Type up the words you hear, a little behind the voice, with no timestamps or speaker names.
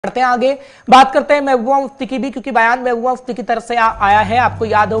बढ़ते हैं आगे, बात करते हैं महबूबा मुफ्ती की भी, क्योंकि बयान महबूबा मुफ्ती की तरफ से आया है। आपको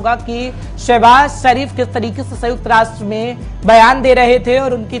याद होगा कि शहबाज शरीफ किस तरीके से संयुक्त राष्ट्र में बयान दे रहे थे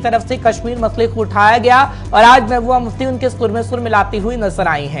और उनकी तरफ से कश्मीर मसले को उठाया गया, और आज महबूबा मुफ्ती उनके सुर में सुर मिलाती हुई नजर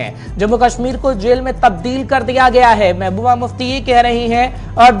आई हैं। जम्मू कश्मीर को जेल में तब्दील कर दिया गया है, महबूबा मुफ्ती ये कह रही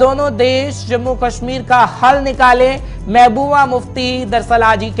हैं, और दोनों देश जम्मू कश्मीर का हल निकाले। महबूबा मुफ्ती दरअसल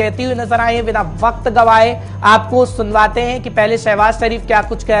आज ही कहती हुई नजर आई है। बिना वक्त गवाए आपको सुनवाते हैं कि पहले शहबाज शरीफ क्या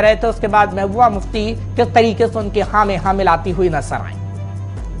कुछ कह रहे थे, उसके बाद महबूबा मुफ्ती किस तरीके से उनके हाँ में हाँ मिलाती हुई नजर आई।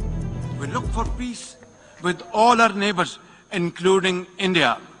 We look for peace with all our neighbors, including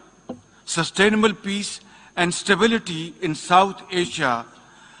India. Sustainable peace and stability in South Asia,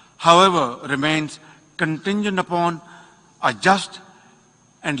 however, remains contingent upon a just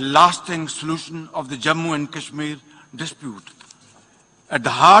and lasting solution of the Jammu and Kashmir dispute. At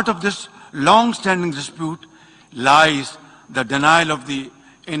the heart of this long-standing dispute lies the denial of the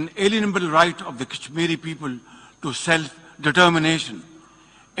inalienable right of the Kashmiri people to self-determination.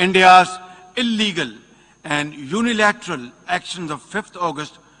 India's illegal and unilateral actions of 5th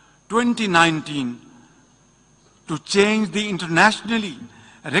August 2019 to change the internationally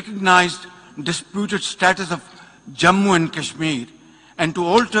recognized disputed status of Jammu and Kashmir and to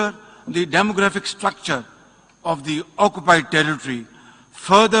alter the demographic structure of the occupied territory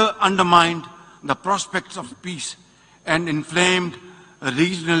further undermined the prospects of peace and inflamed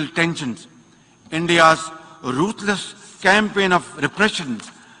regional tensions. India's ruthless campaign of repression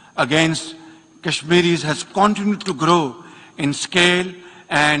against Kashmiris has continued to grow in scale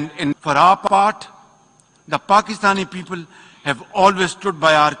and for our part, the Pakistani people have always stood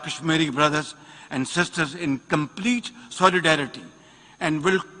by our Kashmiri brothers and sisters in complete solidarity and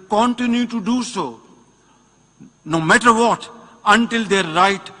will continue to do so no matter what until their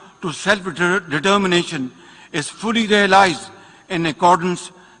right to self-determination is fully realized in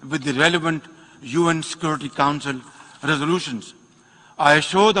accordance with the relevant UN Security Council resolutions. I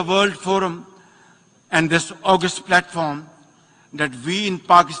assure the World Forum and this August platform that we in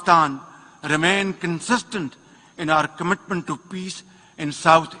Pakistan remain consistent in our commitment to peace in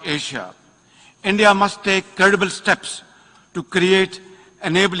South Asia. India must take credible steps to create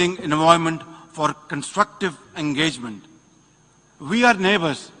enabling environment for constructive engagement. We are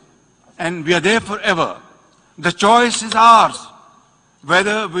neighbors and we are there forever. The choice is ours,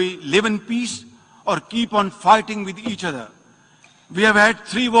 whether we live in peace or keep on fighting with each other. We have had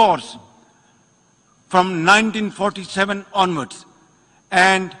 3 wars from 1947 onwards,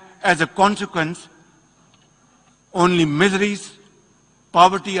 and as a consequence, only miseries,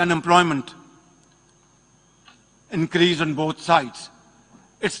 poverty, unemployment increase on both sides.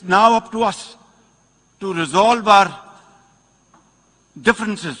 It's now up to us to resolve our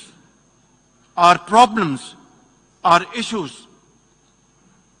differences, our problems, our issues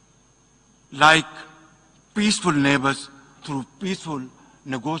like peaceful neighbors through peaceful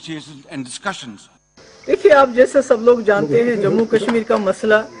negotiations and discussions. देखिए, आप जैसे सब लोग जानते हैं, जम्मू कश्मीर का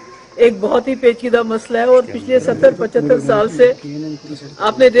मसला एक बहुत ही पेचीदा मसला है और पिछले 70-75 साल से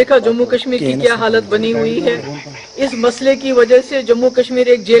आपने देखा जम्मू कश्मीर की क्या हालत बनी हुई है। इस मसले की वजह से जम्मू कश्मीर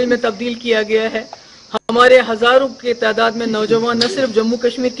एक जेल में तब्दील किया गया है। हमारे हजारों के तादाद में नौजवान न सिर्फ जम्मू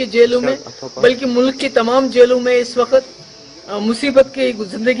कश्मीर की जेलों में बल्कि मुल्क की तमाम जेलों में इस वक्त मुसीबत की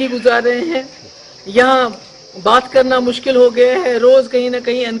जिंदगी गुजार रहे हैं। यहाँ बात करना मुश्किल हो गया है, रोज कहीं ना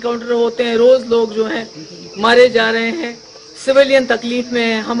कहीं एनकाउंटर होते हैं, रोज लोग जो हैं मारे जा रहे हैं, सिविलियन तकलीफ में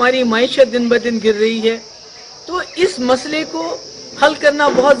है, हमारी माइशत दिन ब दिन गिर रही है। तो इस मसले को हल करना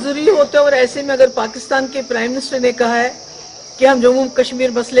बहुत ज़रूरी होता है और ऐसे में अगर पाकिस्तान के प्राइम मिनिस्टर ने कहा है कि हम जम्मू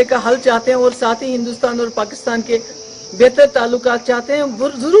कश्मीर मसले का हल चाहते हैं और साथ ही हिंदुस्तान और पाकिस्तान के बेहतर ताल्लुकात चाहते हैं, वो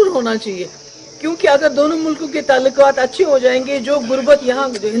ज़रूर होना चाहिए, क्योंकि अगर दोनों मुल्कों के ताल्लुकात अच्छे हो जाएंगे, जो गुर्बत यहाँ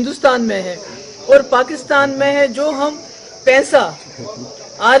हिंदुस्तान में है और पाकिस्तान में है, जो हम पैसा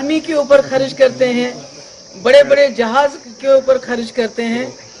आर्मी के ऊपर खर्च करते हैं, बड़े बड़े जहाज के ऊपर खर्च करते हैं,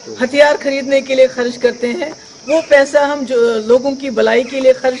 हथियार खरीदने के लिए खर्च करते हैं, वो पैसा हम जो लोगों की भलाई के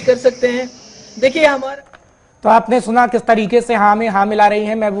लिए खर्च कर सकते हैं। देखिए हमारा तो आपने सुना किस तरीके से हाँ में हाँ मिला रही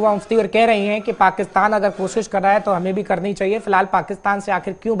हैं महबूबा मुफ्ती और कह रही हैं कि पाकिस्तान अगर कोशिश कर रहा है तो हमें भी करनी चाहिए। फिलहाल पाकिस्तान से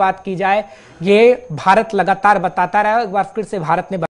आखिर क्यों बात की जाए, ये भारत लगातार बताता रहा। एक बार फिर से भारत ने